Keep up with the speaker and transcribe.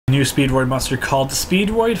new Speedroid monster called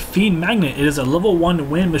Speedroid Fiend Magnet. It is a level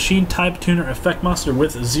 1 wind machine type tuner effect monster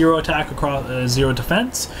with 0 attack across 0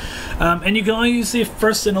 defense. And you can only use the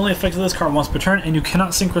first and only effect of this card once per turn, and you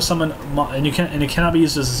cannot synchro summon, and it cannot be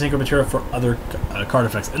used as a synchro material for other card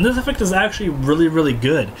effects. And this effect is actually really, really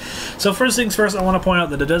good. So first things first, I want to point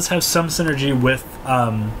out that it does have some synergy with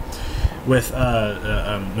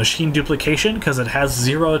machine duplication, because it has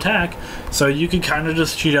 0 attack, so you can kind of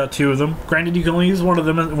just cheat out 2 of them. Granted, you can only use one of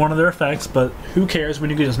them in one of their effects, but who cares when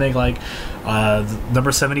you can just make like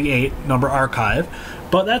number 78, number archive.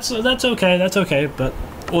 But that's okay. But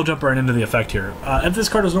we'll jump right into the effect here. If this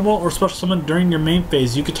card is normal or special summon during your main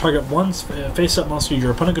phase, you can target one face-up monster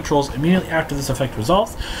your opponent controls immediately after this effect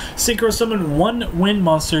resolves. Synchro summon 1 wind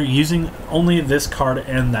monster using only this card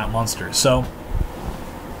and that monster. So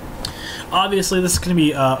obviously, this is going to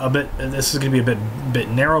be a bit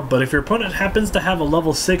narrow. But if your opponent happens to have a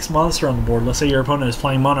level 6 monster on the board, let's say your opponent is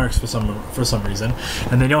playing Monarchs for some reason,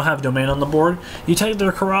 and they don't have Domain on the board, you take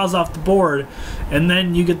their Karaz off the board, and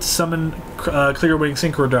then you get to summon Clearwing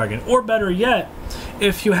Synchro Dragon. Or better yet,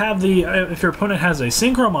 if your opponent has a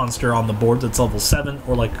Synchro monster on the board that's level 7,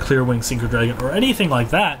 or like Clearwing Synchro Dragon, or anything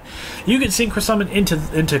like that, you can Synchro summon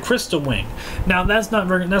into Crystal Wing. Now that's not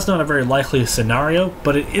a very likely scenario,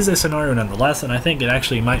 but it is a scenario nonetheless, and I think it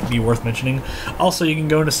actually might be worth mentioning. Also, you can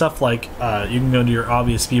go into stuff like you can go into your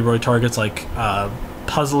obvious Speedroid targets like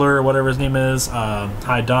Puzzler, or whatever his name is,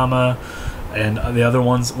 Haidama, and the other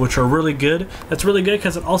ones, which are really good. That's really good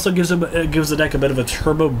because it also gives the deck a bit of a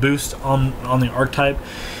turbo boost on the archetype.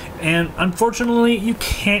 And unfortunately, you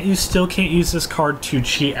still can't use this card to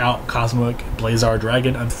cheat out Cosmic Blazar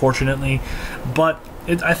Dragon, unfortunately. But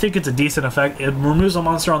I think it's a decent effect. It removes a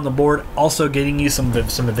monster on the board, also getting you some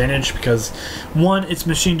advantage because, one, it's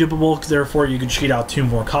machine dupable, therefore you can cheat out 2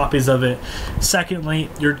 more copies of it. Secondly,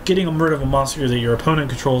 you're getting rid of a monster that your opponent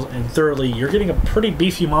controls, and thirdly, you're getting a pretty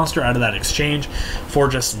beefy monster out of that exchange for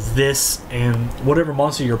just this and whatever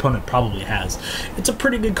monster your opponent probably has. It's a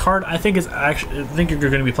pretty good card. I think I think you're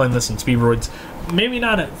going to be playing this in Speedroids. Maybe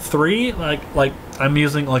not at 3, like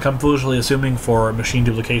I'm foolishly assuming for machine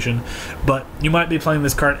duplication, but you might be playing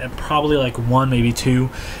this card at probably like 1, maybe 2.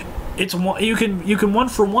 It's one, you can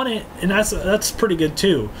 1-for-1 it, and that's pretty good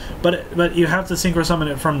too. But you have to synchro summon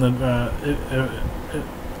it from the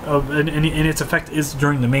and its effect is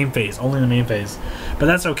during the main phase, only the main phase. But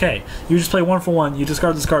that's okay. You just play 1-for-1. You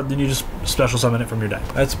discard this card, then you just special summon it from your deck.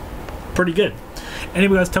 That's pretty good.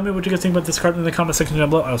 Anyway, guys, tell me what you guys think about this card in the comment section down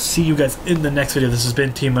below. I'll see you guys in the next video. This has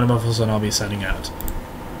been Team Metamorphosis, and I'll be signing out.